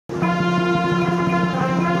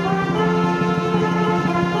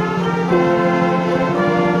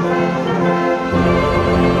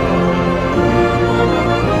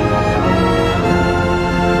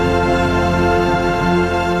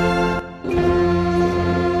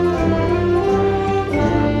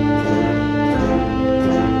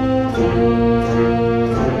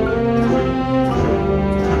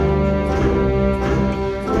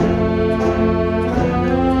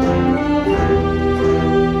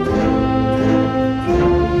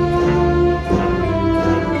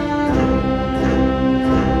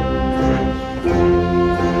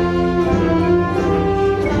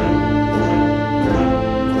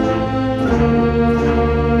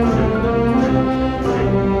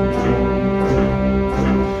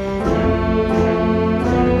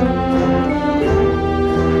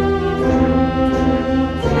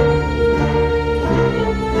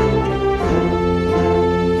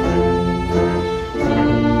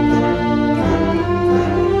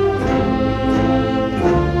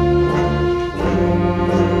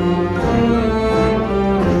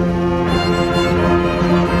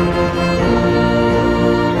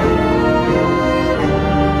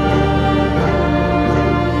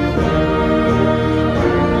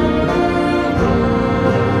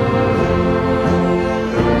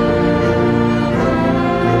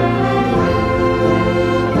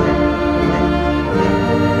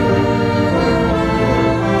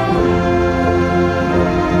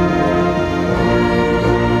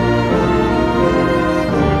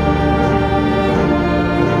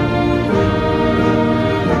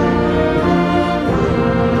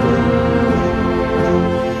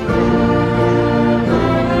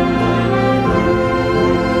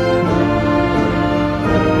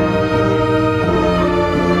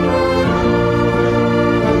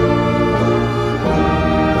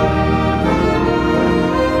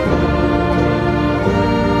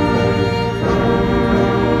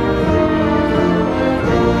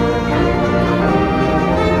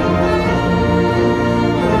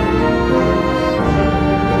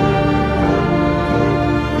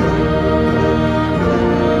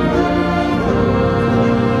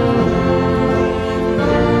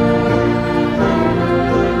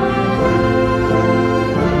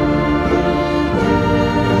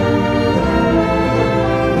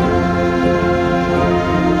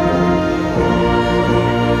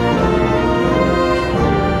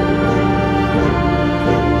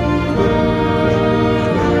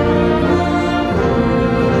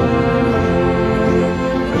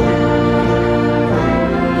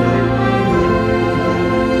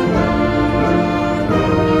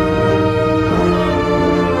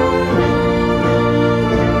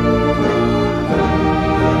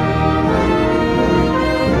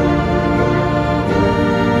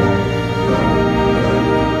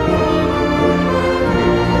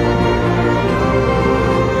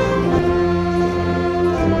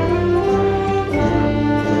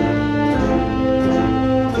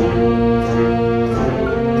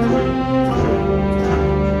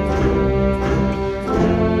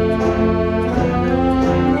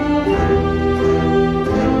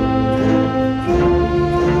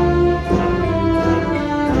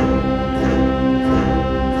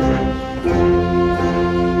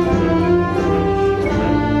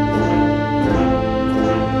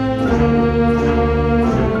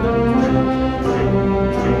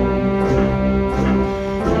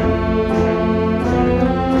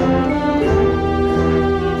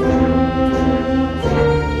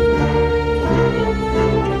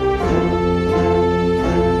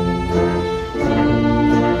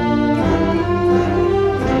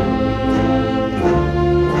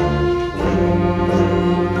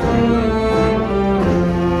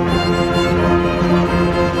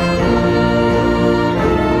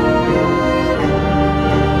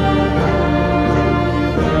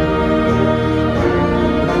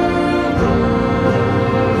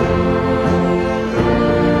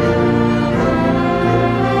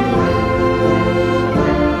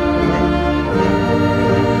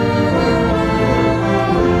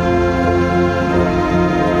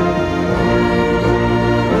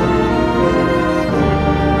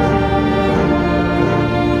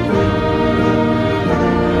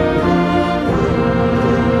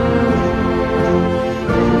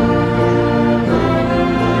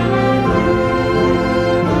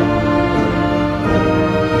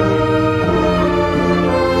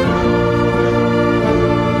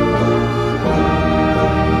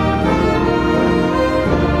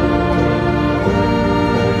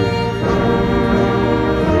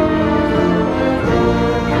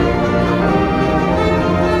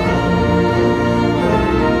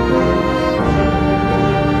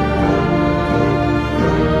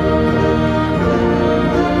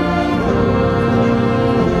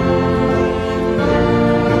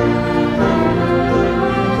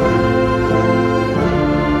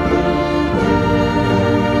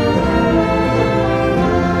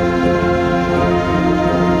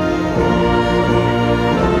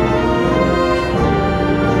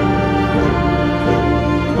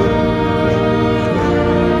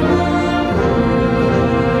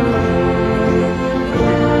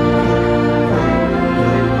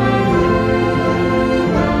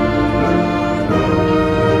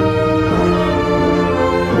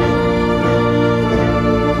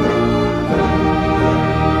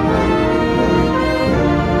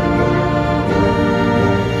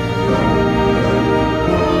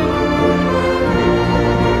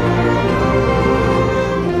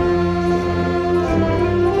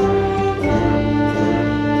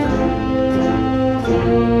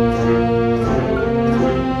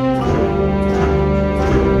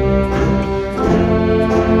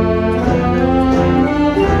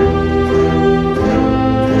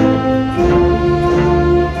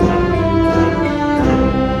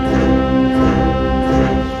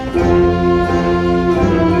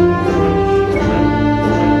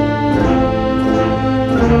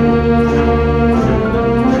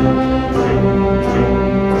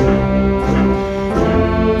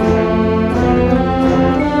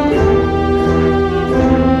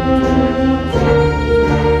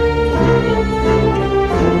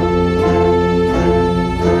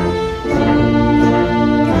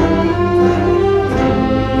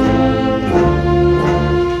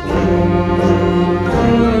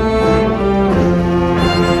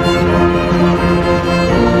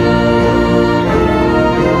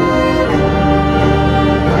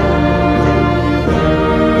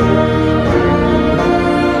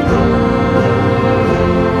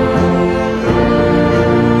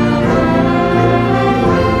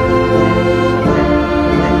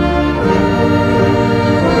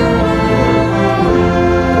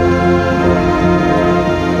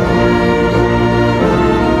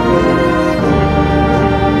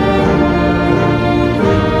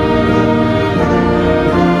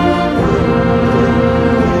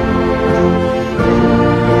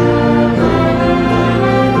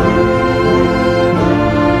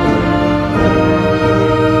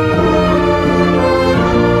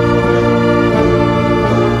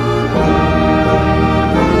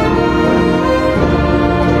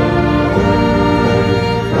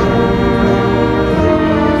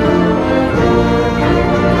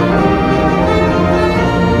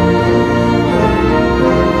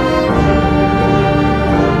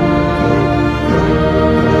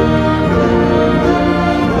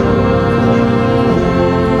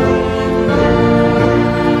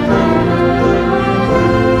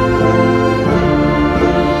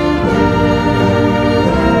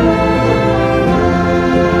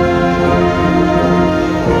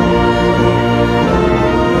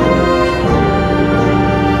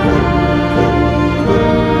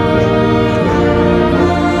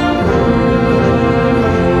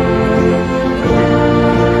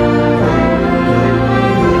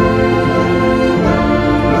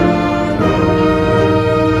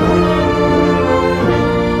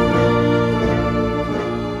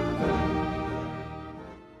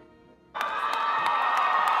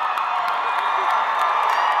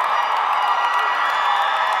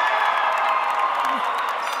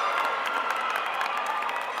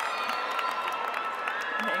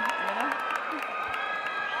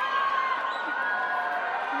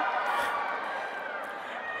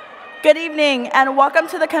Good evening, and welcome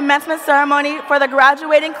to the commencement ceremony for the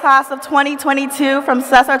graduating class of 2022 from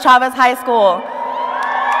Cesar Chavez High School.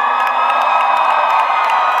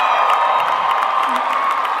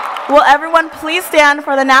 Will everyone please stand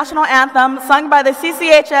for the national anthem sung by the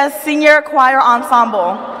CCHS Senior Choir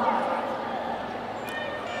Ensemble.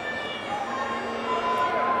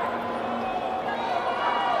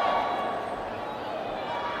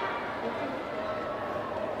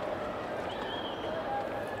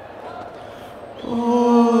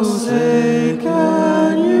 Oh, say,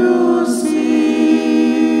 can you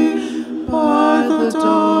see by the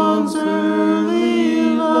dawn's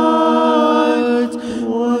early light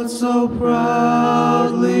what so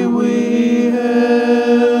proudly we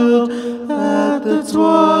hailed at the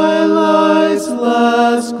twilight's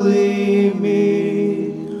last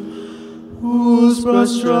gleaming, whose broad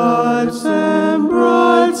stripes and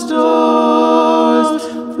bright stars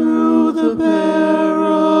through the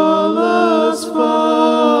perilous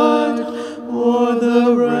fight o'er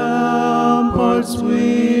the ramparts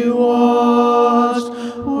we watched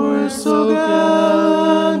were so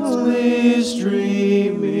gallantly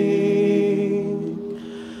streaming,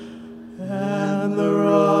 and the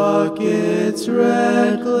rocket's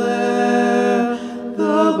red glare,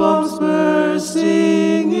 the bombs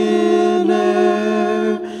bursting in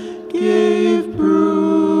air, gave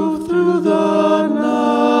proof through the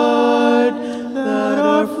night that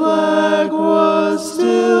our flag was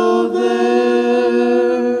still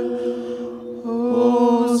there.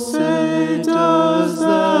 Oh, say, does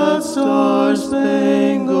that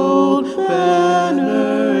star-spangled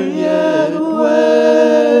banner yet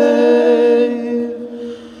wave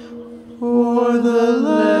o'er the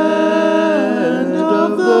land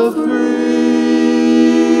of the free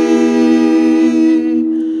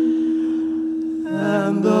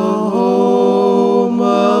and the home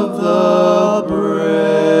of the brave?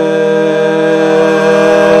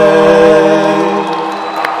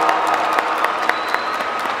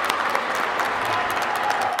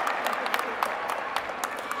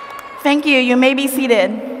 Thank you. You may be seated.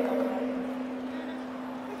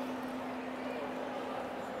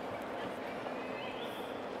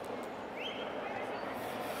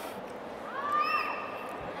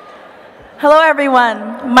 Hello,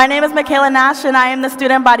 everyone. My name is Michaela Nash, and I am the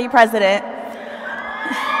student body president.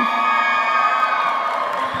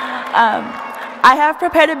 I have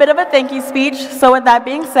prepared a bit of a thank you speech, so with that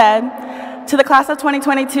being said, to the class of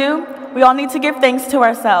 2022, we all need to give thanks to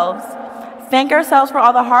ourselves. Thank ourselves for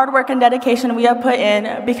all the hard work and dedication we have put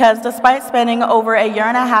in, because despite spending over a year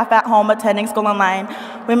and a half at home attending school online,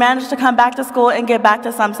 we managed to come back to school and get back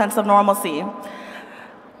to some sense of normalcy.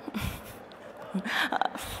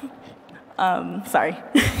 Sorry.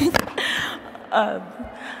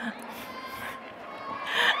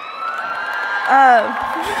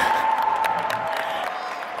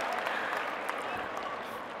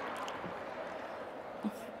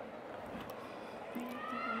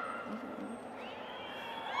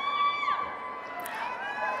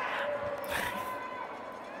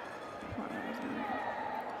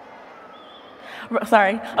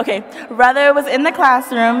 Sorry, okay. Whether it was in the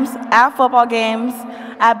classrooms, at football games,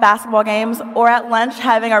 at basketball games, or at lunch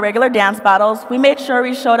having our regular dance battles, we made sure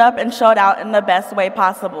we showed up and showed out in the best way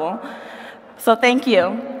possible. So thank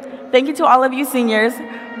you. Thank you to all of you seniors,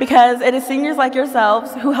 because it is seniors like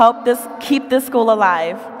yourselves who help keep this school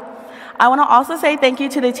alive. I want to also say thank you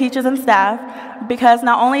to the teachers and staff, because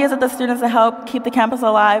not only is it the students that help keep the campus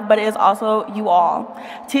alive, but it is also you all.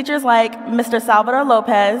 Teachers like Mr. Salvador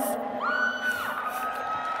Lopez,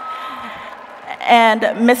 and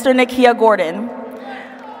Mr. Nakia Gordon,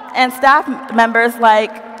 and staff members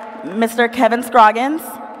like Mr. Kevin Scroggins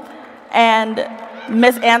and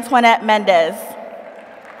Miss Antoinette Mendez.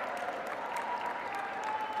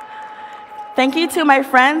 Thank you to my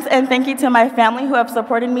friends and thank you to my family who have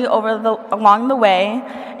supported me along the way,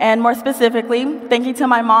 and more specifically, thank you to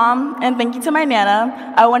my mom and thank you to my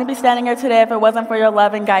Nana. I wouldn't be standing here today if it wasn't for your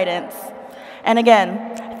love and guidance. And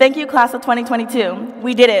again, thank you, class of 2022.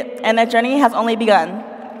 We did it, and that journey has only begun.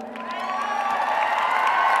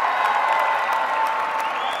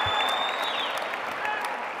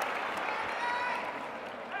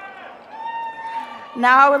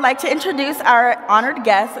 Now I would like to introduce our honored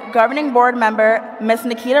guest, Governing Board Member, Ms.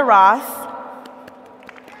 Nikita Ross.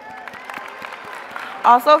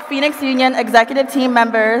 Also, Phoenix Union Executive Team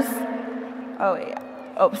members,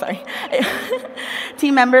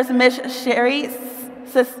 team members, Ms. Sherry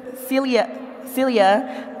Celia,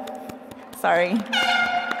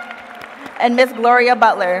 and Ms. Gloria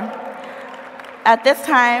Butler. At this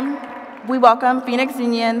time, we welcome Phoenix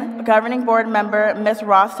Union Governing Board Member Ms.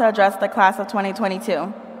 Ross to address the class of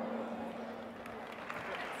 2022.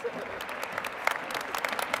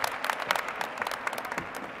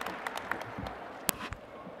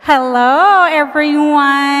 Hello,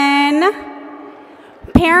 everyone.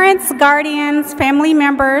 Parents, guardians, family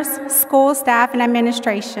members, school staff, and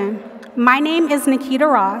administration. My name is Nikita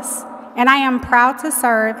Ross, and I am proud to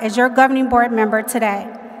serve as your governing board member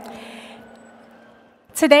today.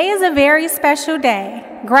 Today is a very special day.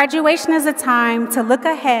 Graduation is a time to look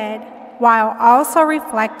ahead while also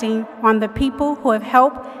reflecting on the people who have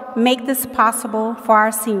helped make this possible for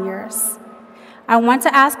our seniors. I want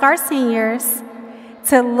to ask our seniors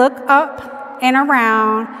to look up and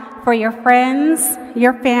around for your friends,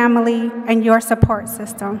 your family, and your support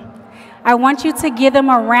system. I want you to give them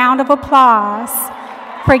a round of applause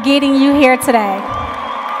for getting you here today.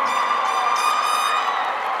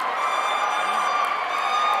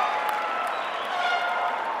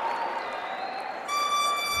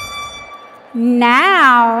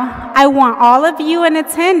 Now, I want all of you in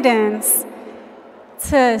attendance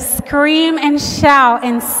to scream and shout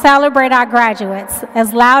and celebrate our graduates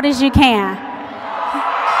as loud as you can.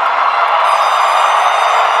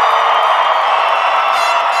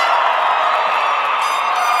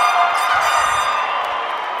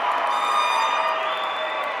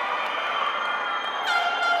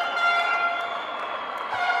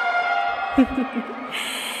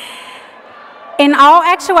 In all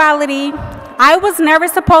actuality, I was never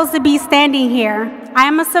supposed to be standing here. I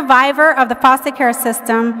am a survivor of the foster care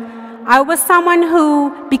system. I was someone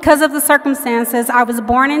who, because of the circumstances I was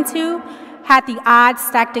born into, had the odds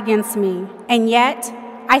stacked against me. And yet,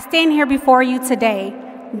 I stand here before you today,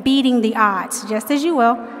 beating the odds, just as you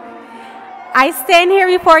will. I stand here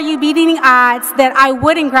before you beating the odds that I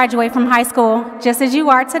wouldn't graduate from high school, just as you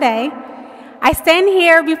are today. I stand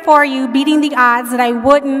here before you beating the odds that I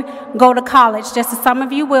wouldn't go to college, just as some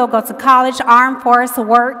of you will go to college, armed force,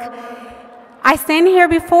 work. I stand here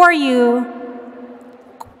before you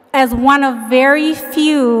as one of very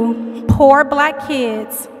few poor black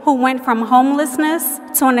kids who went from homelessness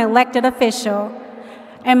to an elected official.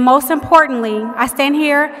 And most importantly, I stand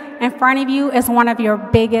here in front of you as one of your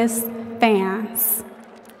biggest fans.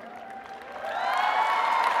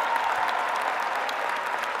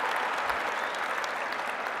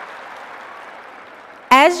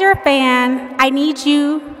 As your fan, I need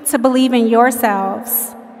you to believe in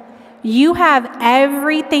yourselves. You have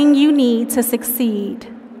everything you need to succeed,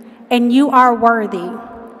 and you are worthy.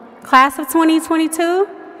 Class of 2022,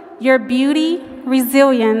 your beauty,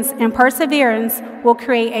 resilience, and perseverance will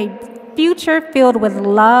create a future filled with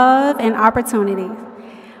love and opportunity.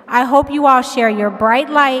 I hope you all share your bright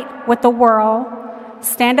light with the world,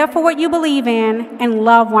 stand up for what you believe in, and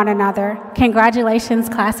love one another. Congratulations,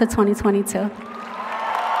 Class of 2022.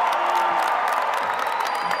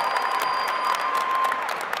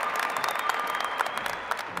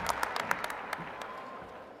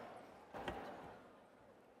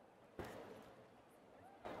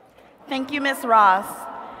 Thank you, Ms. Ross.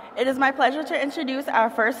 It is my pleasure to introduce our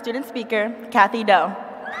first student speaker, Kathy Doe.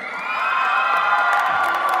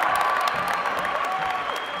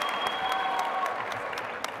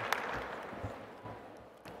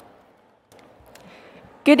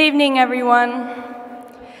 Good evening, everyone.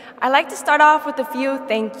 I'd like to start off with a few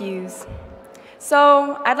thank yous.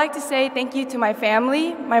 So I'd like to say thank you to my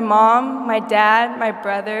family, my mom, my dad, my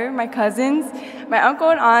brother, my cousins, my uncle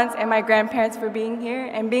and aunts, and my grandparents for being here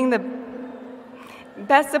and being the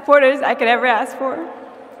best supporters I could ever ask for.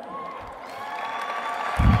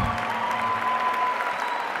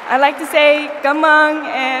 I'd like to say gamang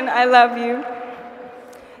and I love you.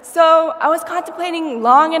 So I was contemplating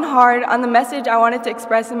long and hard on the message I wanted to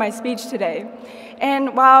express in my speech today.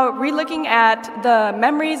 And while relooking at the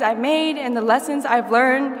memories I've made and the lessons I've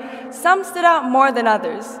learned, some stood out more than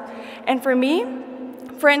others. And for me,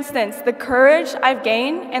 for instance, the courage I've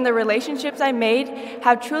gained and the relationships I made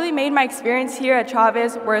have truly made my experience here at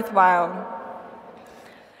Chavez worthwhile.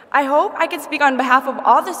 I hope I can speak on behalf of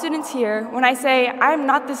all the students here when I say I'm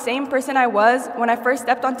not the same person I was when I first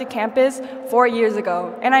stepped onto campus 4 years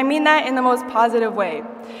ago, and I mean that in the most positive way.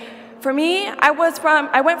 For me, I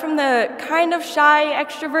went from the kind of shy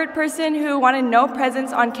extrovert person who wanted no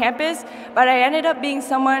presence on campus, but I ended up being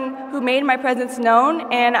someone who made my presence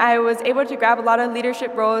known, and I was able to grab a lot of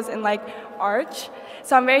leadership roles in like Arch.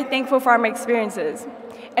 So I'm very thankful for my experiences.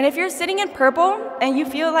 And if you're sitting in purple and you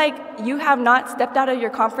feel like you have not stepped out of your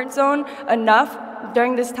comfort zone enough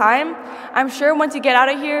during this time, I'm sure once you get out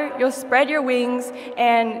of here, you'll spread your wings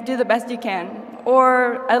and do the best you can.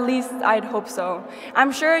 Or at least I'd hope so.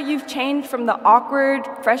 I'm sure you've changed from the awkward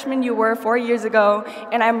freshman you were 4 years ago,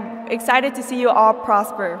 and I'm excited to see you all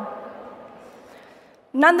prosper.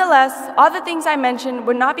 Nonetheless, all the things I mentioned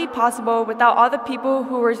would not be possible without all the people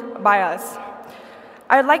who were by us.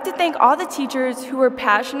 I'd like to thank all the teachers who were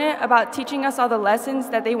passionate about teaching us all the lessons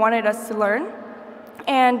that they wanted us to learn.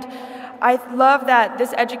 And I love that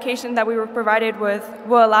this education that we were provided with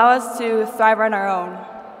will allow us to thrive on our own.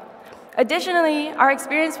 Additionally, our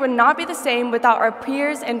experience would not be the same without our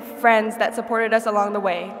peers and friends that supported us along the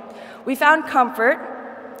way. We found comfort,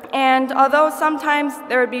 and although sometimes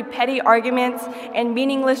there would be petty arguments and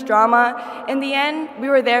meaningless drama, in the end, we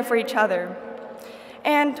were there for each other.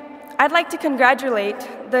 And I'd like to congratulate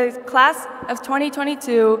the class of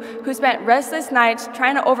 2022 who spent restless nights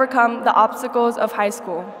trying to overcome the obstacles of high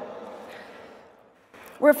school.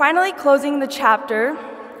 We're finally closing the chapter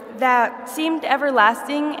that seemed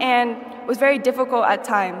everlasting and was very difficult at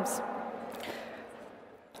times.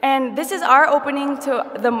 And this is our opening to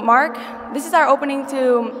the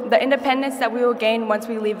independence that we will gain once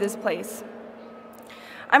we leave this place.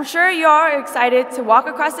 I'm sure you all are excited to walk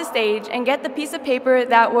across the stage and get the piece of paper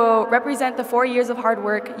that will represent the 4 years of hard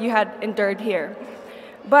work you had endured here.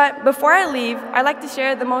 But before I leave, I'd like to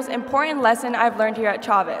share the most important lesson I've learned here at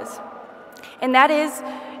Chavez. And that is,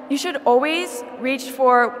 you should always reach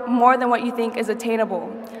for more than what you think is attainable.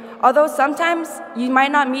 Although sometimes you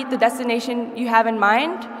might not meet the destination you have in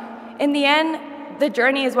mind, in the end, the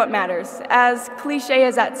journey is what matters, as cliche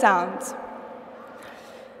as that sounds.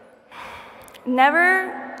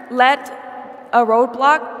 Never let a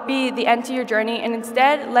roadblock be the end to your journey, and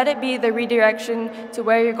instead let it be the redirection to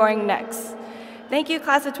where you're going next. Thank you,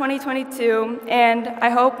 class of 2022, and I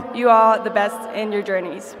hope you all the best in your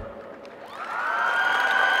journeys.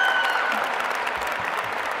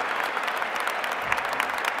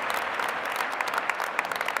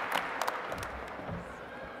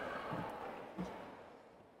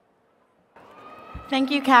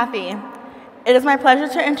 Thank you, Kathy. It is my pleasure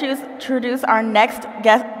to introduce our next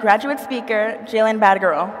graduate speaker, Jalen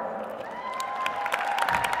Badgero.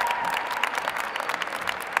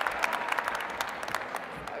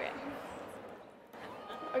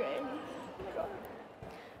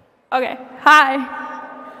 Okay, hi.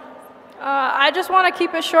 I just want to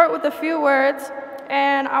keep it short with a few words,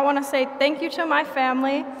 and I want to say thank you to my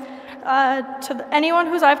family, to anyone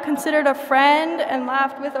who I've considered a friend and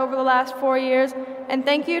laughed with over the last 4 years, and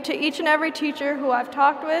thank you to each and every teacher who I've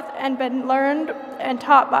talked with and been learned and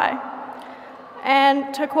taught by.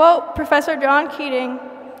 And to quote Professor John Keating,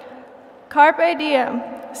 "Carpe diem,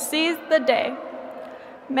 seize the day,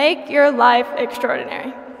 make your life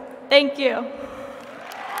extraordinary." Thank you.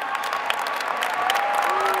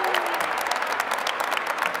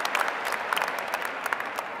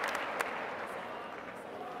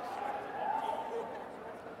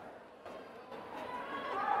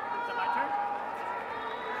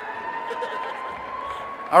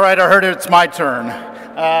 All right, I heard it's my turn.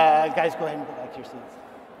 Guys, go ahead and go back to your seats.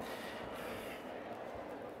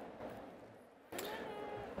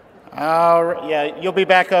 Yeah, you'll be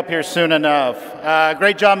back up here soon enough.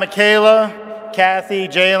 Great job, Michaela, Kathy,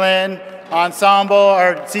 Jalen, Ensemble,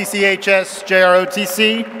 our CCHS,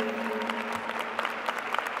 JROTC.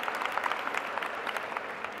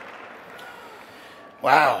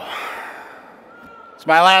 Wow. It's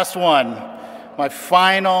my last one, my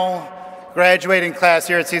final graduating class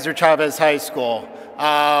here at Cesar Chavez High School.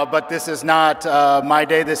 But this is not my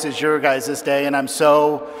day, this is your guys' day, and I'm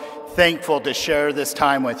so thankful to share this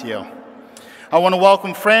time with you. I want to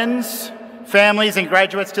welcome friends, families, and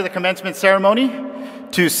graduates to the commencement ceremony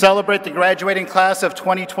to celebrate the graduating class of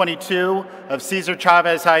 2022 of Cesar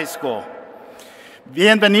Chavez High School.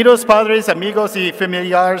 Bienvenidos padres, amigos y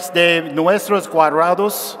familiares de nuestros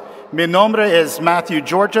graduados. Mi nombre es Matthew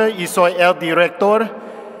Georgia y soy el director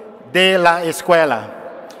de la escuela.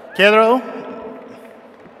 Quiero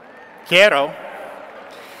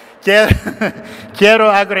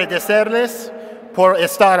agradecerles por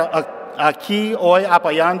estar aquí hoy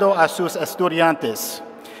apoyando a sus estudiantes.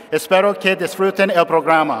 Espero que disfruten el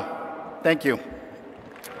programa. Thank you.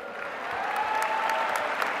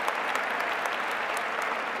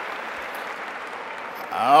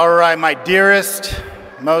 All right, my dearest,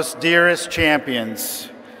 most dearest champions.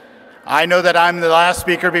 I know that I'm the last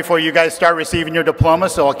speaker before you guys start receiving your diploma,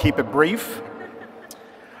 so I'll keep it brief.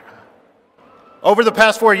 Over the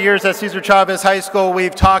past 4 years at Cesar Chavez High School,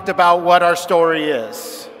 we've talked about what our story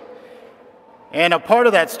is. And a part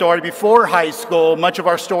of that story, before high school, much of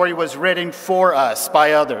our story was written for us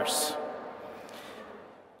by others.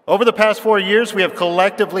 Over the past 4 years, we have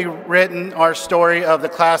collectively written our story of the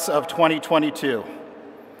class of 2022.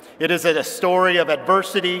 It is a story of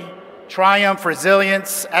adversity, triumph,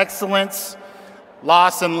 resilience, excellence,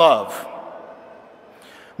 loss, and love.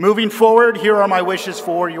 Moving forward, here are my wishes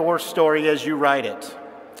for your story as you write it.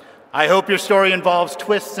 I hope your story involves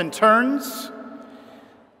twists and turns,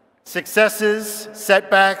 successes,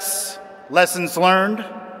 setbacks, lessons learned.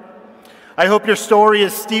 I hope your story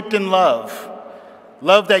is steeped in love,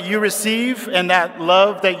 love that you receive and that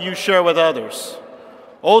love that you share with others.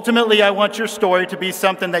 Ultimately, I want your story to be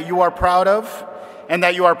something that you are proud of and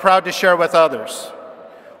that you are proud to share with others.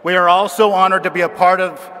 We are also honored to be a part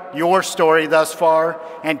of your story thus far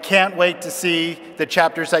and can't wait to see the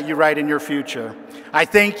chapters that you write in your future. I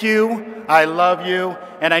thank you, I love you,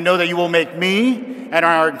 and I know that you will make me and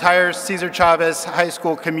our entire Cesar Chavez High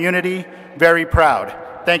School community very proud.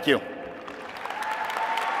 Thank you.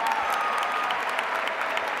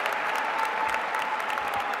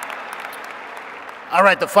 All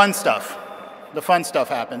right, the fun stuff. The fun stuff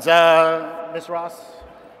happens. Ms.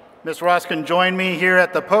 Ross can join me here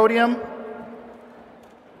at the podium.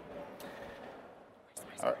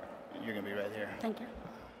 All right, you're gonna be right here. Thank you.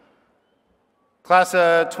 Class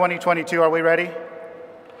of 2022, are we ready?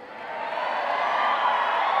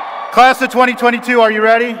 Class of 2022, are you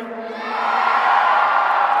ready?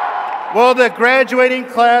 Will the graduating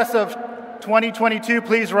class of 2022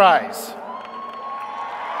 please rise?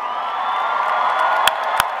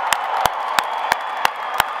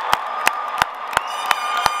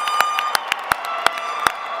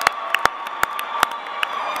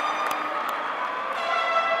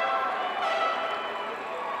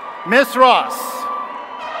 Ms. Ross,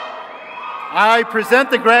 I present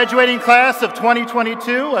the graduating class of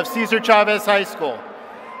 2022 of Cesar Chavez High School.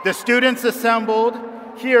 The students assembled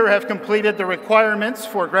here have completed the requirements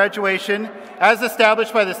for graduation as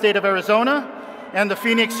established by the state of Arizona and the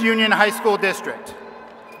Phoenix Union High School District.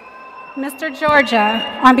 Mr.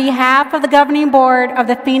 Georgia, on behalf of the governing board of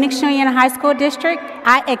the Phoenix Union High School District,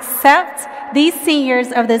 I accept these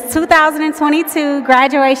seniors of the 2022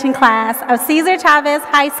 graduation class of Cesar Chavez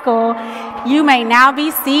High School. You may now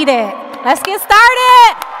be seated. Let's get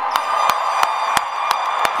started.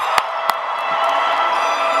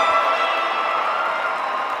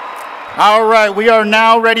 All right, we are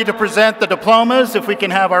now ready to present the diplomas. If we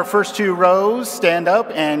can have our first two rows stand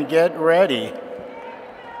up and get ready.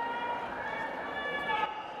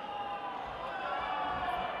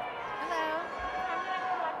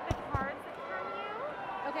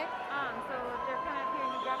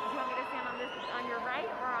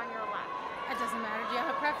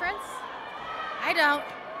 I don't.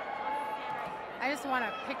 I just want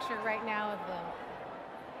a picture right now of them.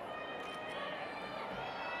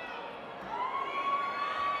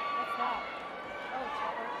 What's that? Oh,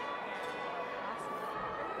 chopper. Awesome.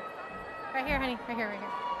 Right here, honey. Right here, right here.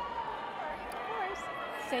 Of course.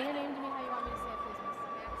 Say your name to me how you want me to say it, please, Miss.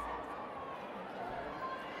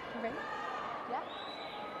 You ready? Yeah.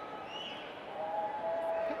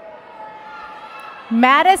 Okay.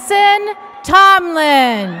 Madison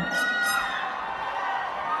Tomlin.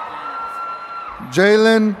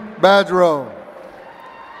 Jalen Badrow.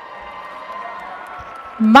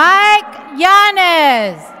 Mike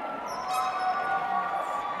Yanez.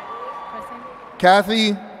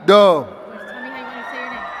 Kathy Doe. Tell me how you want to say your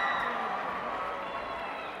name.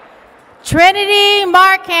 Trinity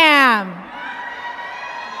Markham.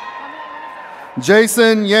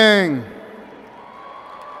 Jason Yang.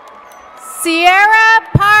 Sierra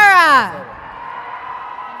Para.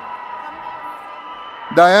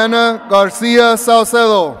 Diana Garcia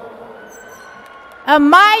Salcedo.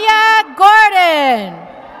 Amaya Gordon.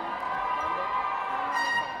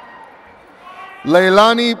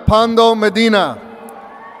 Leilani Pando Medina.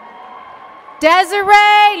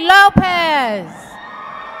 Desiree Lopez.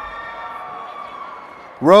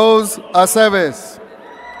 Rose Aceves.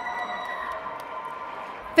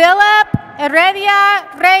 Philip Heredia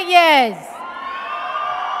Reyes.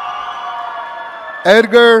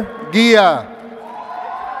 Edgar Guia.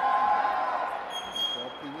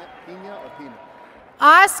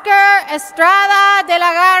 Oscar Estrada de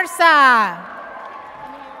la Garza.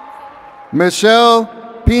 Michelle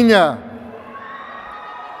Pina.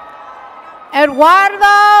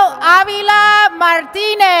 Eduardo Avila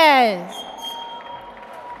Martinez.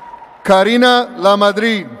 Karina La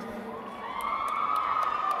Madrid.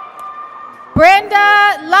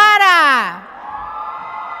 Brenda Lara.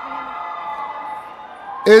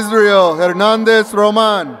 Israel Hernandez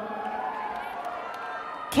Roman.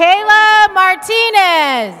 Kayla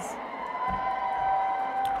Martinez.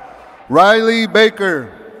 Riley Baker.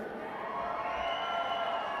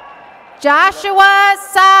 Joshua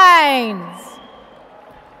Sainz.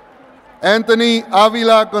 Anthony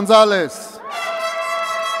Avila Gonzalez.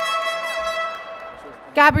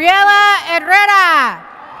 Gabriela Herrera.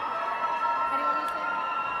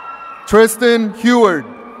 Tristan Heward.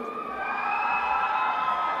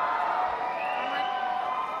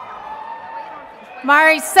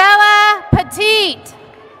 Maricela Petit.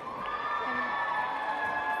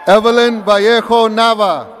 Evelyn Vallejo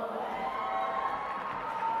Nava.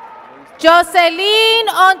 Jocelyn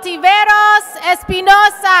Ontiveros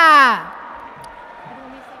Espinosa.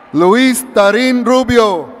 Luis Tarin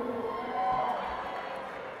Rubio.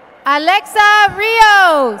 Alexa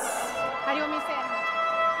Rios. How do you want me to say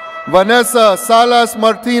it? Vanessa Salas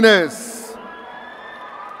Martinez.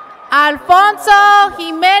 Alfonso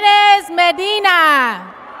Jimenez Medina.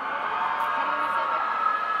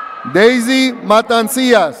 Daisy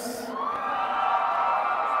Matancillas.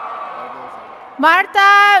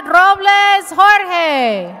 Marta Robles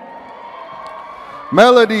Jorge.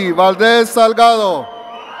 Melody Valdez Salgado.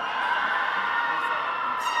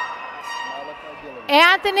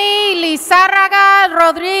 Anthony Lizárraga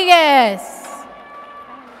Rodríguez.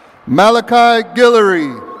 Malachi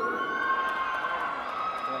Guillory.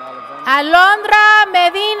 Alondra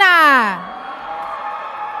Medina.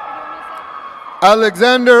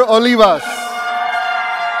 Alexander Olivas.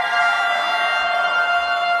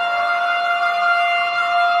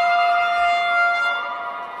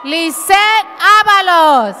 Lisette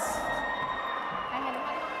Ábalos.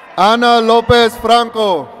 Ana Lopez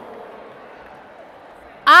Franco.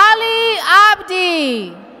 Ali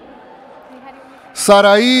Abdi.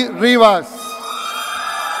 Saraí Rivas.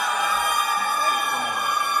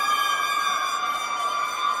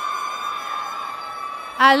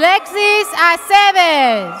 Alexis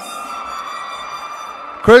Aceves.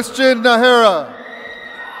 Christian Nahara.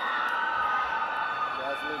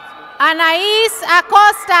 Anaís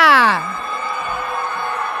Acosta.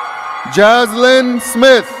 Jaslyn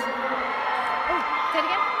Smith.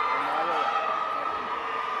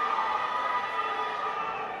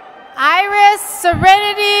 Iris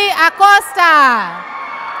Serenity Acosta.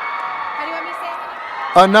 How do you want me to say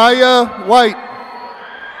it? Anaya White.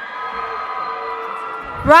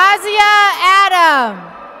 Razia Adam.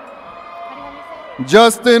 How do you want me to say it?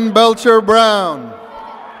 Justin Belcher Brown.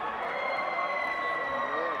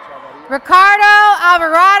 Ricardo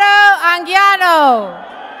Alvarado Anguiano.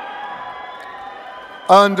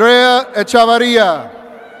 Andrea Echavarria.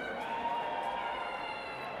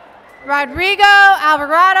 Rodrigo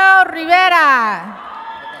Alvarado Rivera.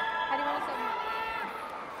 How do you want to say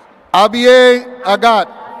it? Abie Agat.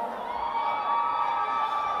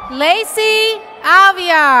 Lacey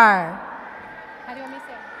Alviar. How do you want me to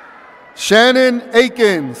say it? Shannon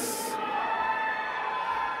Akins.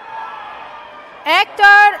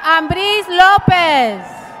 Hector Ambris Lopez.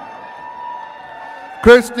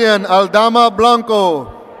 Christian Aldama Blanco.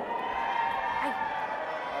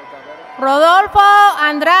 Rodolfo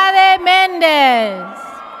Andrade Mendez.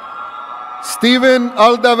 Steven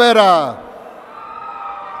Aldavera.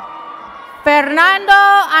 Fernando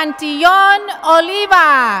Antillon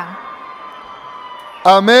Oliva.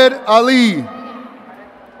 Ahmed Ali.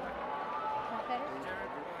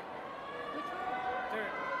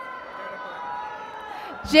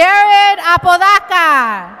 Jared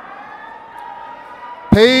Apodaca.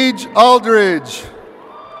 Paige Aldridge.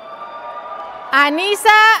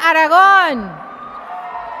 Anisa Aragon.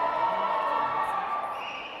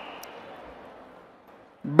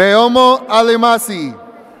 Beomo Alimasi.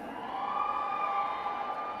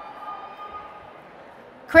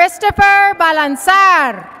 Christopher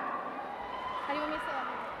Balanzar. How do you want me to say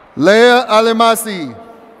it? Leah Alimasi.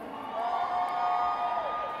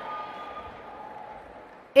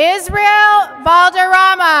 Israel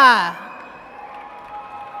Valderrama.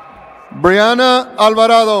 Brianna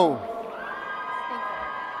Alvarado.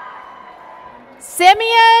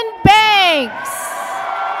 Simeon Banks.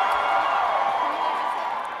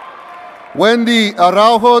 Wendy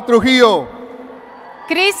Araujo Trujillo.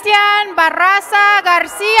 Cristian Barraza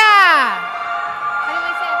Garcia. How do you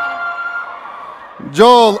want to say it, honey?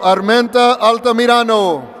 Joel Armenta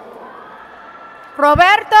Altamirano.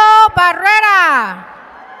 Roberto Barrera.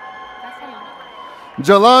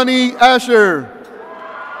 Jelani Asher.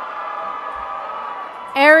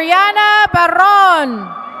 Ariana Barron.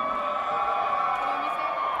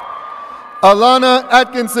 Alana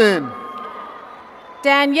Atkinson.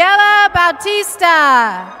 Daniela Bautista.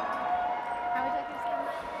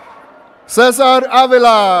 Cesar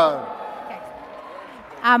Avila.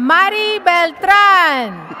 Amari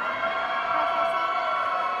Beltran.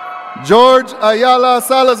 George Ayala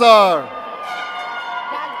Salazar.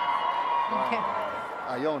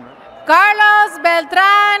 Carlos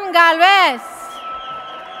Beltran Galvez.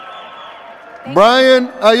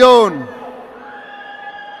 Brian Ayon.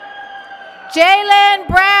 Jalen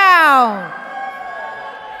Brown.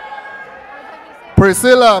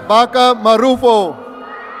 Priscilla Baca Marufo.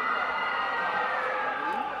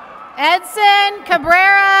 Edson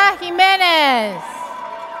Cabrera Jimenez.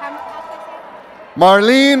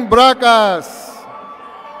 Marlene Bracas.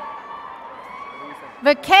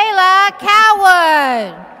 Michaela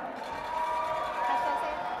Cowwood.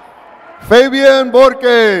 Fabian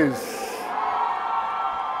Borges.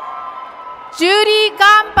 Judy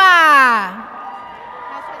Gampa.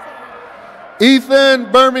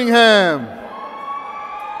 Ethan Birmingham.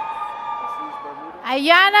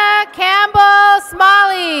 Ayana Campbell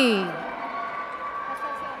Smalley.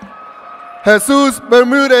 Jesus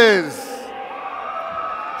Bermudez.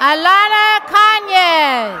 Alana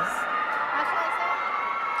Cañez.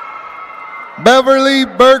 Beverly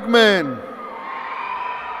Bergman.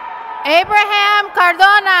 Abraham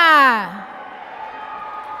Cardona.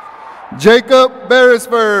 Jacob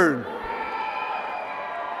Beresford.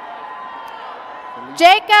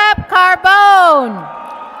 Jacob Carbone.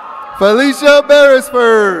 Felicia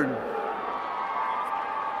Beresford.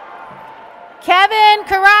 Kevin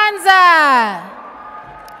Carranza.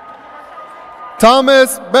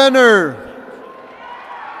 Thomas Benner.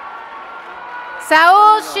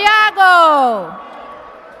 Saul Chiago.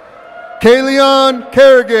 Kalion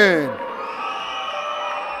Kerrigan.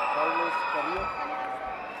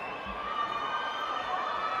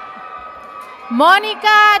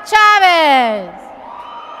 Monica Chavez.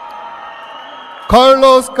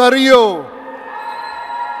 Carlos Carrillo.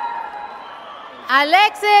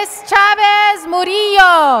 Alexis Chavez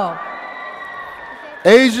Murillo.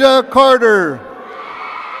 Asia Carter.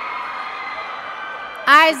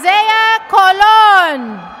 Isaiah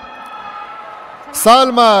Colon.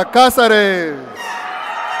 Salma Cázares.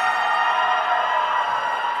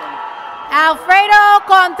 Alfredo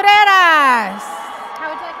Contreras.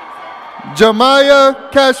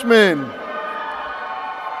 Jamaya Cashman.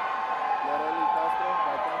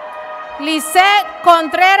 Lisette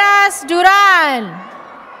Contreras Duran.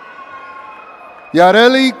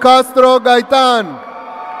 Yareli Castro Gaitan.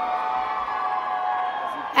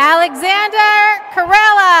 Alexander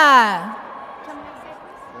Carella.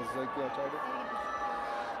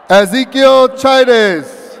 Ezekiel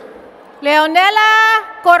Chides. Leonela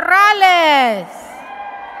Corrales.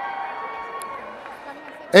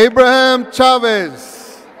 Abraham Chavez.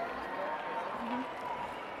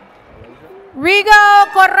 Rigo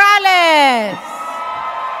Corrales.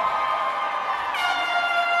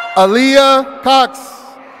 Aaliyah Cox.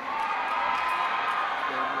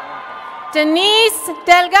 Denise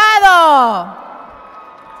Delgado.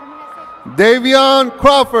 Davion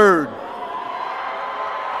Crawford.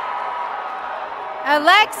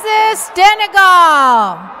 Alexis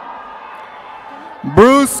Denegal.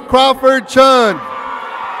 Bruce Crawford Chun.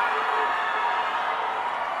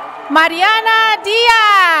 Mariana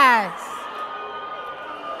Diaz.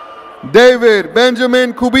 David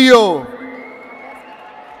Benjamin Cubillo.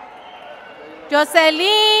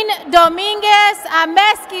 Jocelyn Dominguez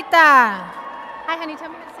Amezquita. Hi, honey, tell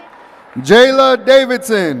me how to say it. Jayla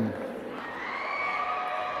Davidson.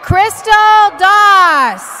 Crystal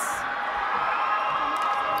Doss.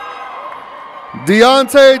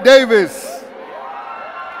 Deontay Davis.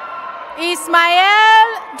 Ismael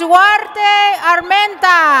Duarte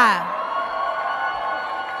Armenta.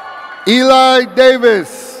 Eli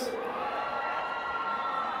Davis.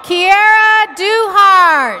 Kiera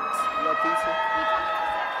Duhart.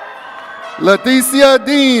 Leticia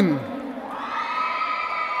Dean.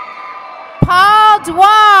 Paul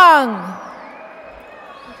Duong.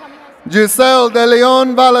 Giselle De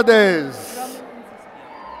Leon Valadez.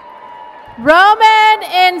 Roman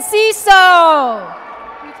Enciso.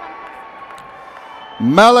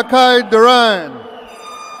 Malachi Duran.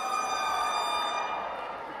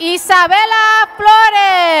 Isabela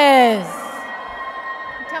Flores.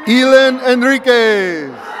 Elin Enriquez.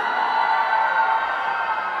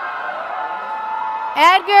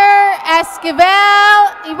 Edgar Esquivel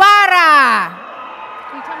Ibarra.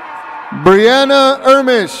 Brianna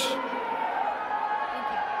Ermish.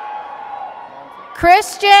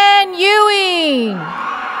 Christian Ewing.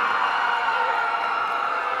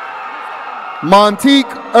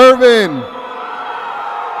 Montique Irvin.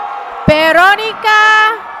 Verónica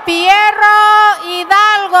Fierro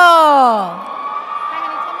Hidalgo.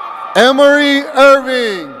 Emery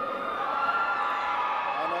Irving.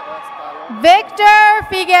 Victor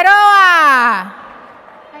Figueroa.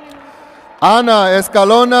 Ana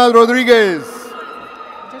Escalona Rodriguez.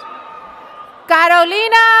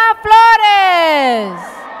 Carolina Flores.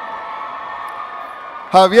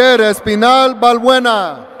 Javier Espinal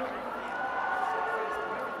Balbuena.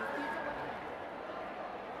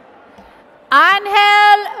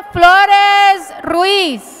 Ángel Flores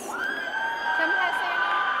Ruiz.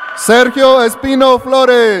 Sergio Espino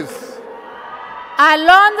Flores.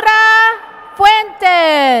 Alondra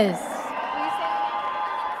Fuentes.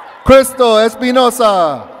 Cristo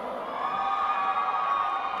Espinosa.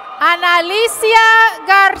 Analicia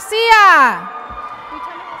Garcia.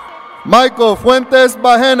 Michael Fuentes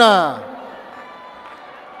Bajena.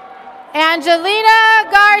 Angelina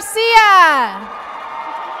Garcia.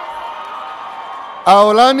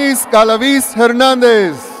 Aolanis Galaviz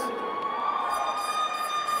Hernández.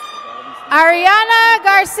 Ariana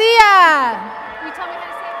Garcia.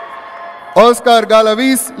 Oscar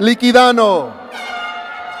Galaviz Liquidano.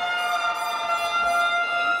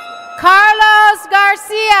 Carlos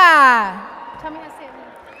Garcia.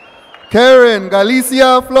 Karen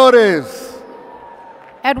Galicia Flores.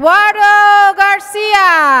 Eduardo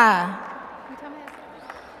Garcia.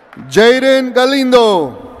 Jaden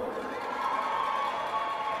Galindo.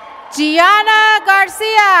 Gianna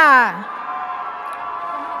Garcia.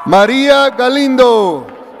 Maria Galindo.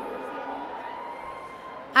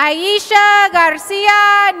 Aisha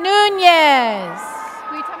Garcia Nunez.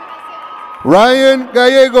 Ryan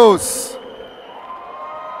Gallegos.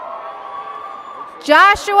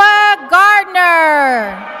 Joshua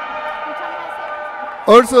Gardner.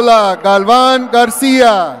 Ursula Galvan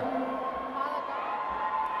Garcia.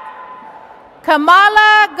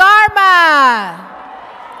 Kamala Garma.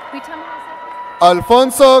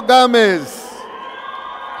 Alfonso Gámez.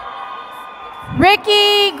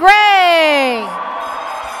 Ricky Gray.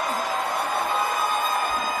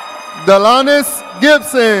 Delanis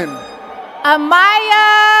Gibson.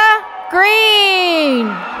 Amaya Green.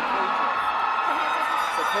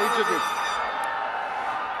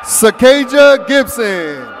 Sakaja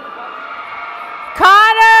Gibson.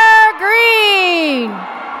 Connor Green.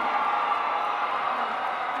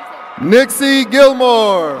 Nixie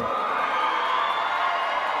Gilmore.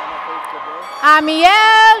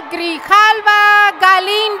 Amiel Grijalva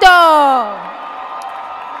Galindo.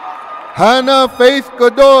 Hannah Faith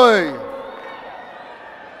Godoy.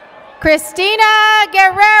 Christina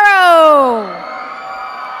Guerrero.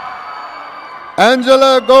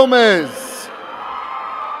 Angela Gomez.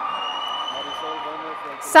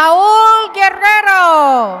 Saul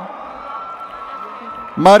Guerrero.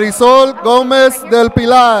 Marisol Gómez del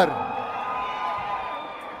Pilar.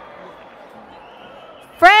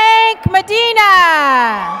 Frank Medina.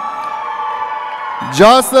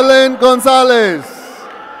 Jocelyn Gonzalez.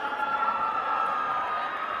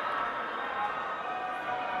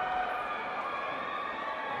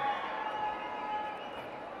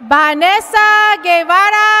 Vanessa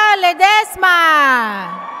Guevara Ledesma.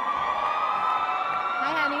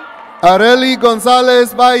 Hi, honey. Areli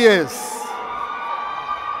González Valles.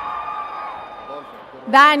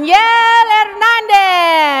 Daniel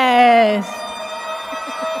Hernández.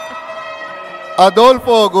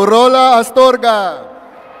 Adolfo Gurrola Astorga.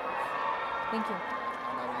 Thank you.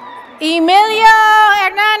 Emilio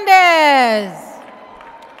Hernández.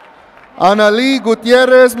 Analí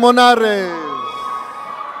Gutiérrez Monares.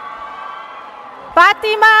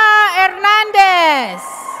 Fátima Hernández.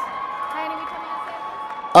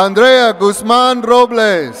 Andrea Guzmán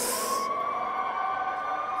Robles.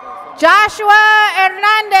 Joshua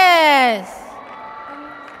Hernández.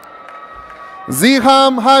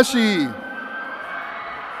 Ziham Hashi.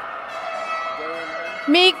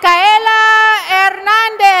 Micaela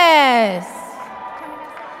Hernández.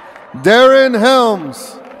 Darren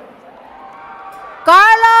Helms.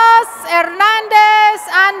 Carlos Hernández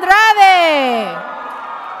Andrade.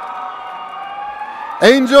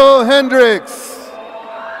 Angel Hendricks.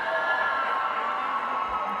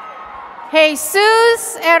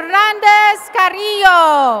 Jesus Hernández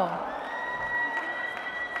Carrillo.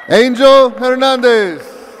 Angel Hernandez.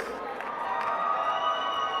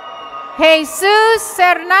 Jesus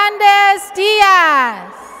Hernández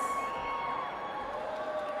Díaz.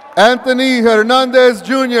 Anthony Hernandez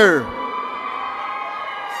Jr.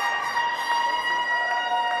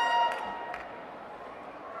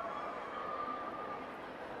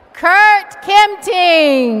 Kurt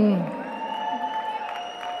Kimting.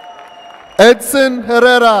 Edson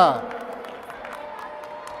Herrera. Hold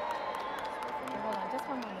on, just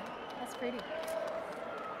 1 moment. That's pretty.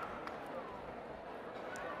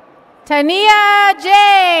 Tania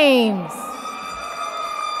James.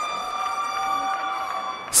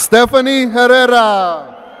 Stephanie Herrera.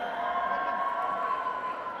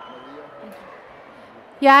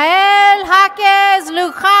 Yael Jaques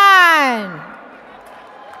Luján.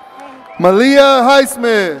 Malia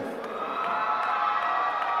Highsmith.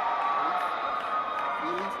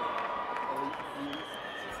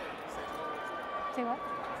 Say what?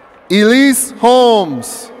 Elise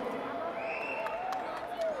Holmes.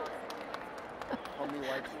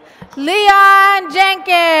 Leon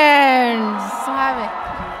Jenkins. Suave.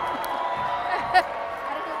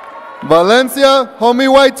 Valencia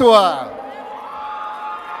Homiwaitua.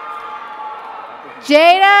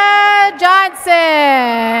 Jada Johnson.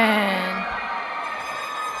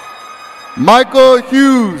 Michael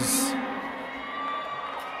Hughes.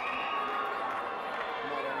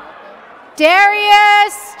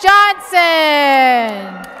 Darius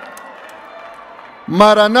Johnson.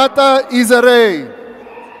 Maranata Izarey.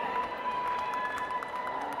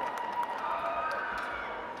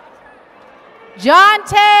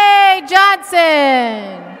 Jonte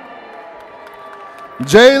Johnson.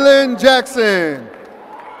 Jalen Jackson.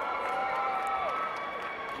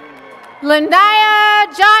 Lindaya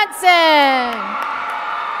Johnson.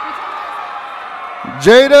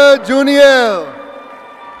 Jada Juniel.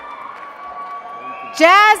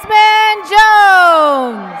 Jasmine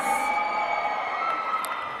Jones.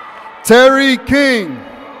 Terry King.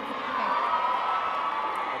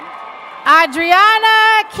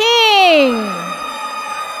 Adriana King.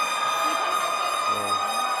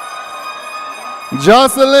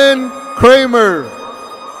 Jocelyn Kramer.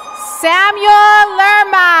 Samuel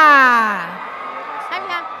Lerma.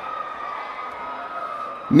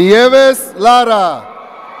 Nieves Lara.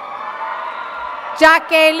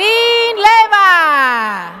 Jacqueline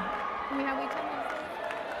Leva.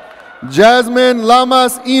 Jasmine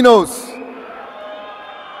Lamas Enos.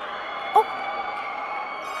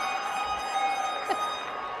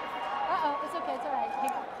 It's okay, it's all right.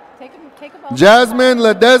 Take a Jasmine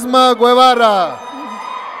Ledesma Guevara.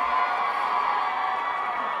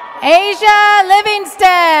 Asia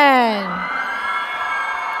Livingston.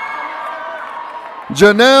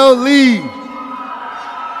 Janelle Lee.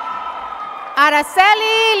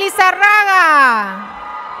 Araceli Lizarraga.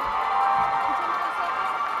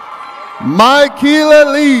 Maikila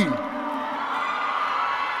Lee.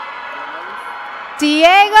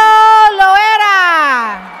 Diego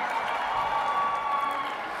Loera.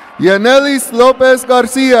 Yanelis Lopez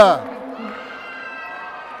Garcia.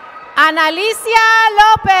 Analicia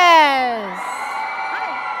Lopez.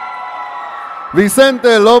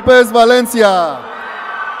 Vicente Lopez Valencia.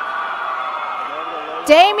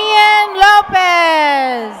 Damian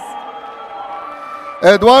Lopez.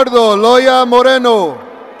 Eduardo Loya Moreno.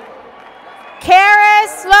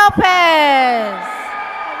 Karis Lopez.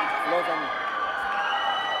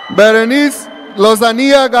 Berenice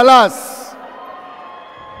Lozania Galas.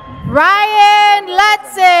 Ryan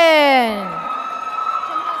Lutzen.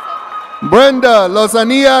 Brenda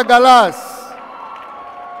Lozania Galas.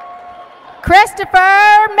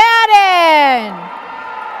 Christopher Madden.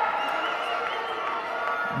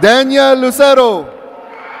 Daniel Lucero.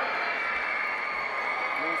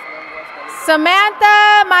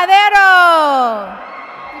 Samantha Madero.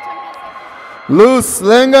 Luz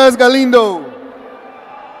Lengas Galindo.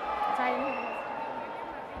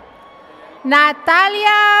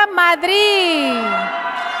 Natalia Madrid.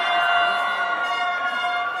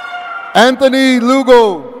 Anthony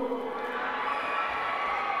Lugo.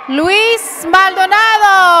 Luis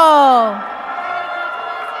Maldonado.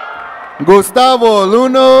 Gustavo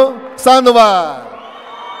Luno Sandoval.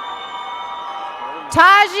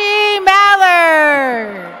 Taji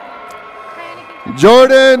Mallard.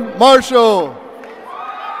 Jordan Marshall.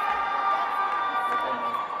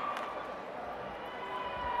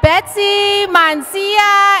 Betsy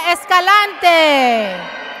Mancia Escalante.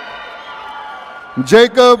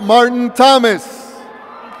 Jacob Martin Thomas.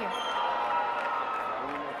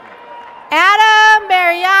 Adam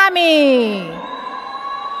Mariami.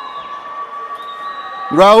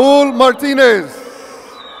 Raul Martinez.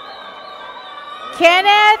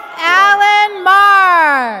 Kenneth Allen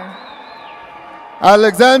Marr.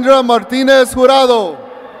 Alexandra Martinez Jurado.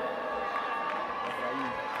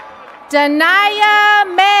 Danaya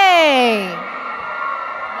May.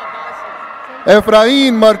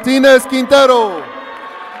 Efraín Martinez Quintero.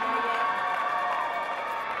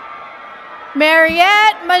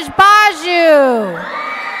 Mariette Majbaju.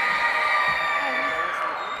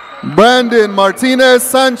 Brandon Martinez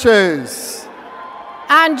Sanchez.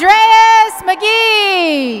 Andreas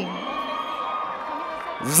McGee.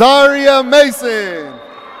 Zaria Mason.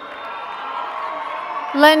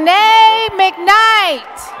 Lene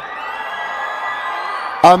McKnight.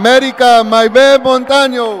 América Maybe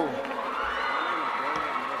Montaño.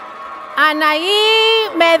 Anaí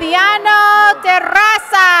Mediano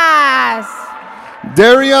Terrazas.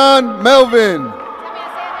 Darian Melvin.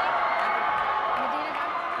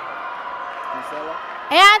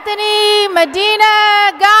 Anthony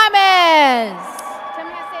Medina Gomez.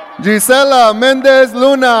 Gisela Mendez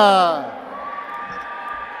Luna.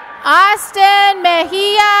 Austin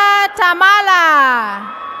Mejia Tamala.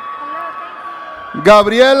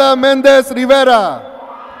 Gabriela Mendez Rivera.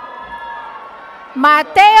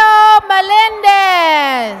 Mateo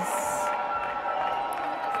Melendez.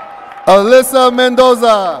 Alyssa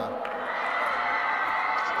Mendoza.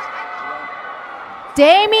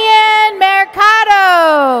 Damian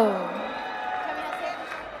Mercado.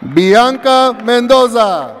 Bianca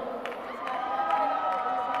Mendoza.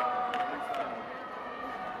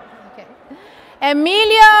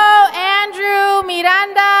 Emilio Andrew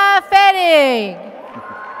Miranda Fedig.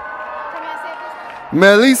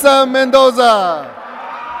 Melissa Mendoza.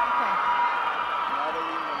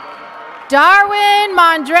 Darwin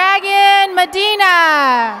Mondragon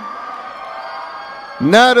Medina.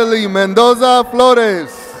 Natalie Mendoza Flores.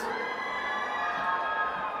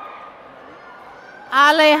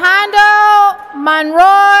 Alejandro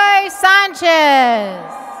Monroy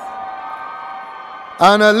Sanchez.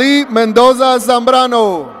 Analí Mendoza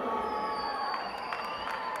Zambrano.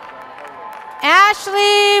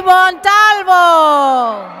 Ashley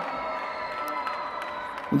Montalvo.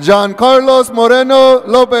 John Carlos Moreno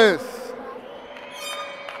Lopez.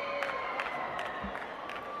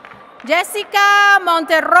 Jessica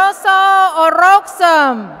Monterroso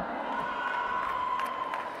Oroxum.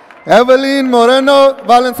 Evelyn Moreno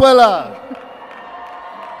Valenzuela.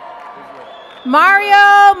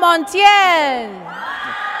 Mario Montiel.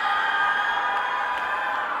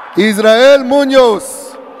 Israel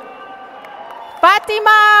Muñoz.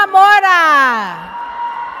 Fatima Mora.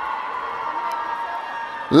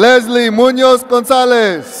 Leslie Muñoz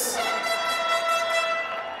González.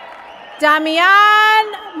 Damian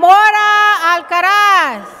Mora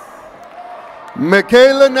Alcaraz.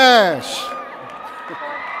 Michaela Nash.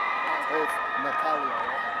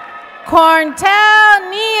 Corntel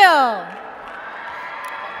Neal.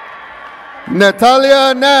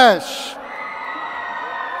 Natalia Nash.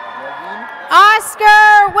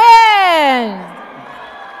 Oscar Wynn.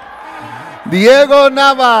 Diego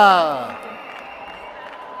Nava.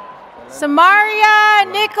 Samaria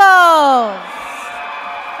Nichols.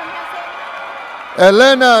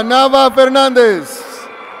 Elena Nava Fernandez.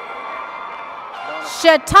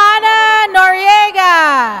 Shatana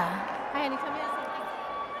Noriega.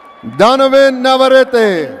 Donovan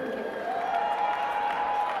Navarrete.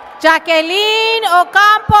 Jacqueline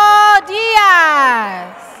Ocampo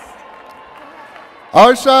Diaz.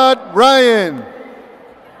 Arshad Ryan.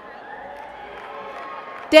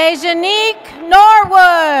 Dejanique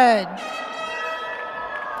Norwood.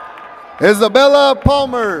 Isabella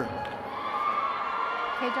Palmer.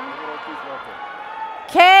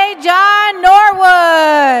 K. John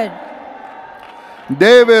Norwood.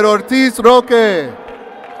 David Ortiz Roque.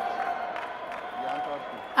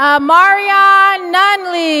 Marion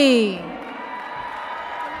Nunley.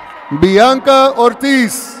 Bianca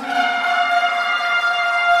Ortiz.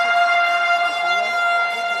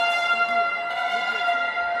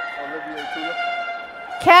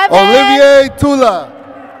 Olivier Tula.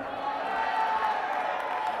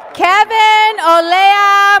 Kevin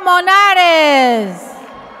Olea Monares.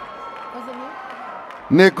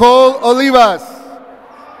 Nicole Olivas.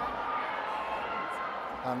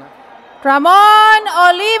 Ramon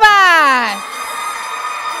Olivas.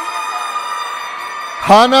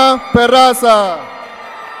 Hannah Peraza.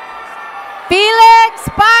 Felix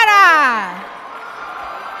Para.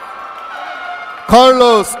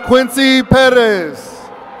 Carlos Quincy Perez.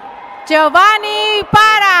 Giovanni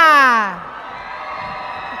Para.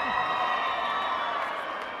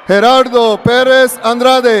 Gerardo Pérez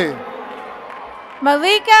Andrade.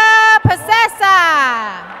 Malika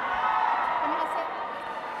Pasesa.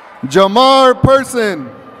 Jamar Person.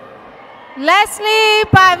 Leslie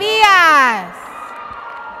Pavillas.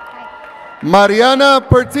 Mariana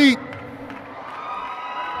Petit.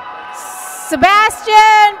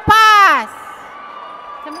 Sebastian Paz.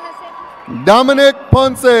 Dominic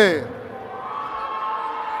Ponce.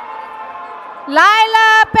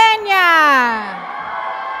 Laila Peña.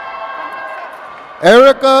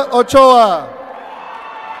 Erica Ochoa.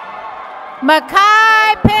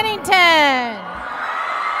 Makai Pennington.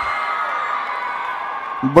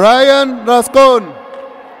 Brian Rascon.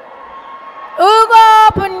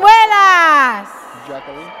 Hugo Punuelas.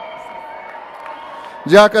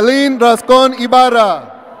 Jacqueline Rascon Ibarra.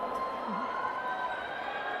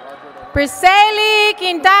 Prisceli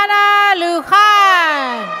Quintana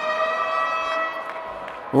Luján.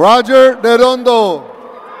 Roger Redondo.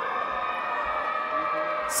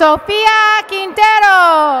 Sofía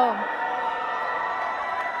Quintero.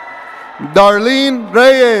 Darlene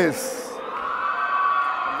Reyes.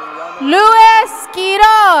 Luis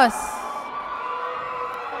Quiroz.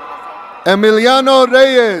 Emiliano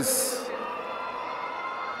Reyes.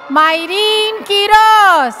 Mayrin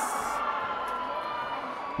Quiroz.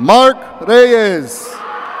 Mark Reyes.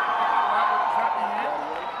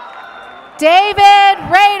 David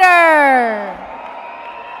Rader.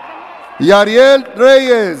 Yariel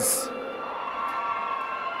Reyes.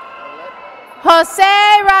 Jose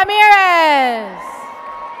Ramirez.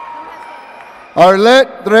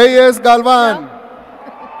 Arlette Reyes Galvan.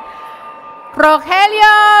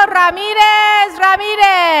 Rogelio Ramirez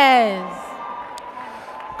Ramirez.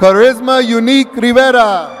 Charisma Unique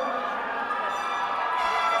Rivera.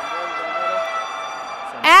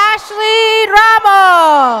 Ashley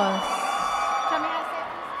Ramos.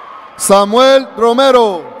 Samuel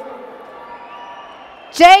Romero.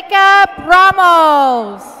 Jacob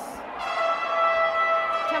Ramos.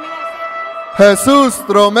 Jesus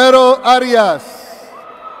Romero Arias.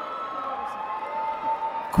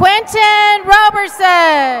 Quentin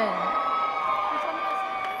Robertson.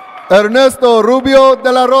 Ernesto Rubio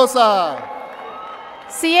de la Rosa.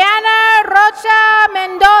 Sienna Rocha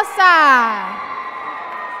Mendoza.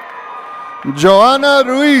 Joanna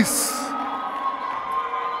Ruiz.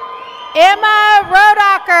 Emma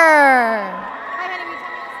Rodacker.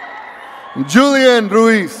 Julian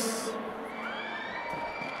Ruiz.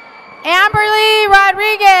 Amberly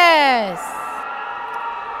Rodriguez.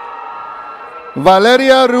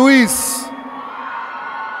 Valeria Ruiz.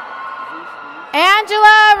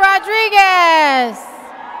 Angela Rodriguez.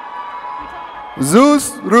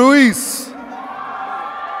 Zeus Ruiz.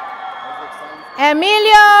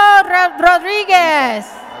 Emilio Rodriguez.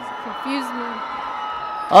 Confuse me.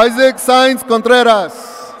 Isaac Sainz Contreras.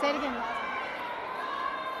 Say it again.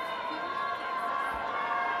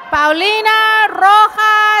 Paulina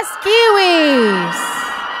Rojas Kiwis.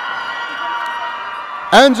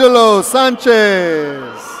 Angelo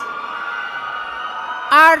Sanchez.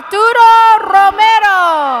 Arturo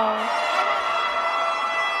Romero.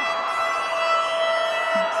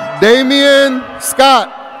 Damien Scott.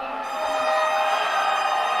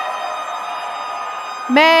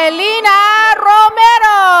 Melina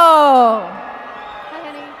Romero.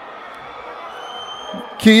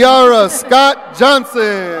 Kiara Scott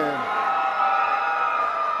Johnson.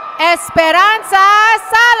 Esperanza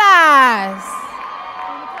Salas.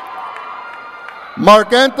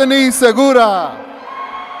 Mark Anthony Segura.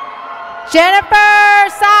 Jennifer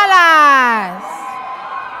Salas.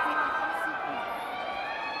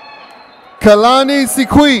 Kalani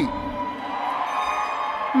Siqui.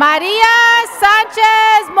 Maria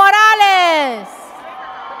Sanchez Morales.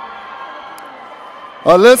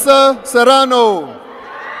 Alyssa Serrano.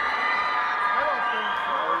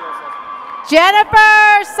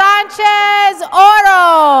 Jennifer Sanchez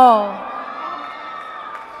Oro.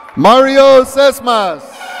 Mario Sesmas.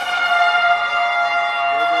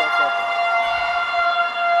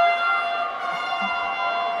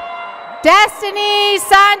 Destiny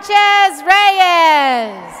Sanchez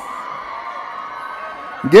Reyes.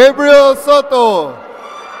 Gabriel Soto.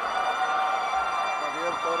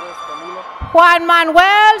 Juan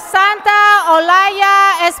Manuel Santa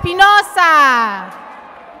Olaya Espinosa.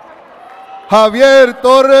 Javier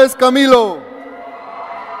Torres Camilo.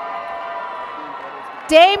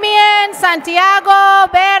 Damien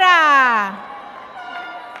Santiago Vera.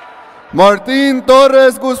 Martín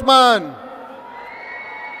Torres Guzmán.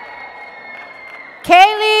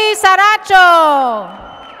 Kaylee Saracho.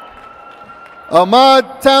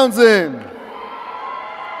 Ahmad Townsend.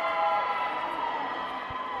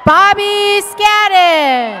 Bobby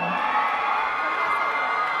Scadden.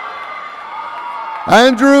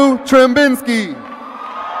 Andrew Trembinski.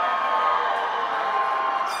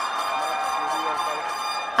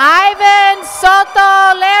 Ivan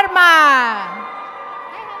Soto Lerma.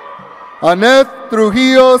 Annette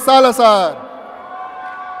Trujillo Salazar.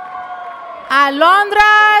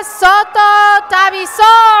 Alondra Soto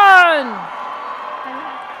Tabizon.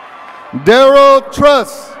 Daryl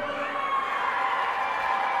Truss.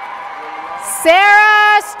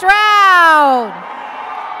 Sarah Stroud.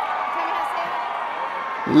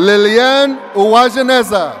 Lilian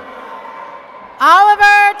Uwajaneza.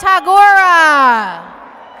 Oliver Tagora.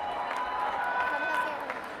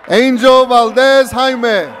 Angel Valdez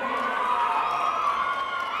Jaime.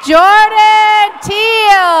 Jordan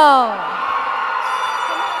Teal.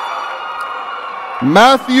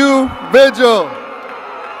 Matthew Vigil.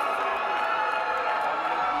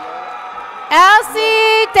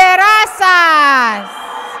 Elsie Terrazas.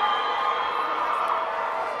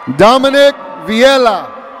 Dominic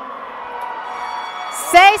Viela.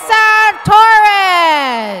 Cesar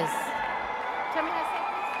Torres.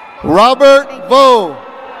 Robert Vo.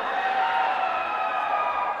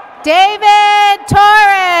 David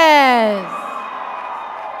Torres.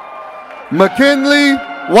 McKinley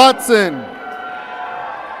Watson.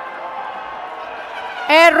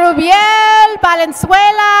 Rubiel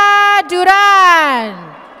Valenzuela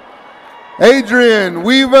Duran. Adrian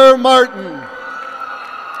Weaver Martin.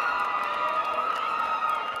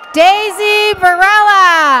 Daisy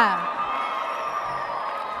Varela.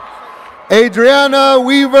 Adriana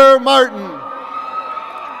Weaver Martin.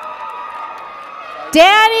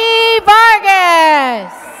 Danny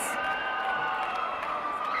Vargas.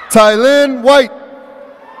 Tylin White.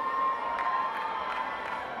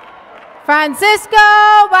 Francisco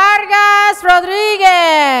Vargas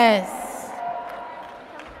Rodriguez.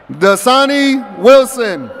 Dasani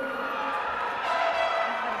Wilson.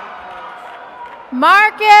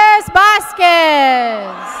 Marcus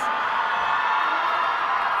Vasquez.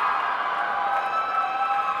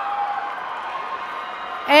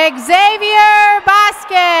 Xavier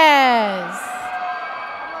Vasquez.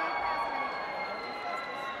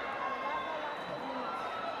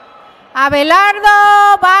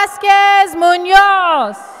 Abelardo Vasquez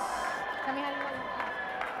Muñoz.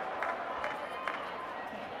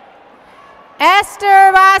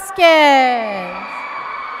 Esther Vasquez.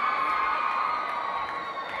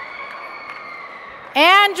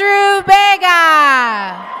 Andrew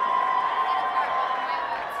Vega.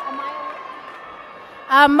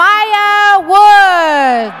 Amaya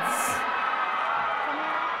Woods.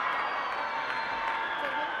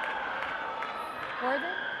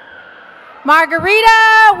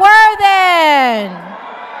 Margarita Worthen.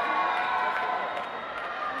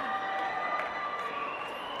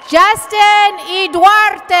 Justin E.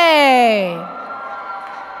 Duarte.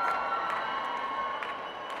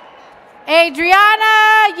 Adriana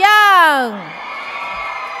Young.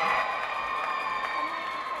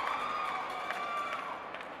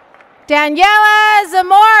 Daniela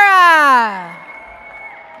Zamora.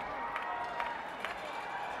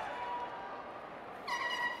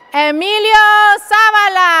 Emilio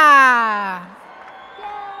Zavala.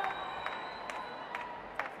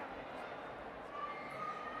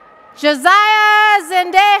 Josiah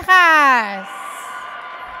Zendejas.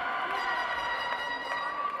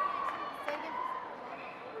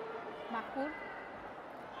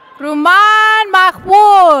 Ruman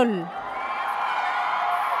Mahmoul.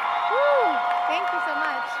 Thank you so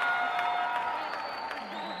much.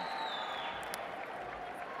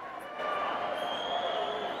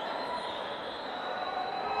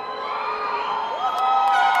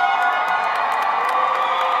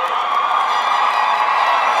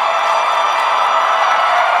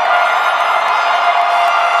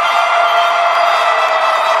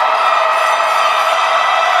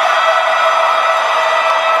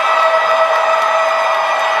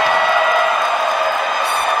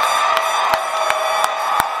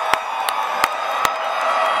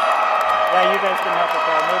 Yeah, you guys can help with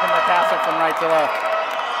that, moving the tassel from right to left.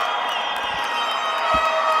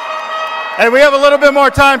 Hey, we have a little bit more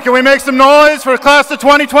time. Can we make some noise for class of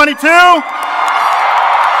 2022?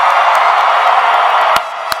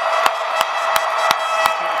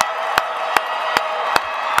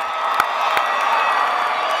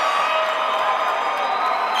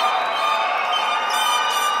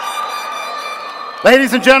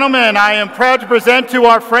 Ladies and gentlemen, I am proud to present to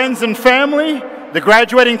our friends and family the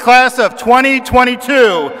graduating class of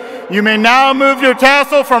 2022. You may now move your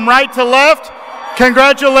tassel from right to left.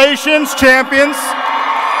 Congratulations, champions.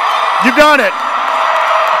 You've done it.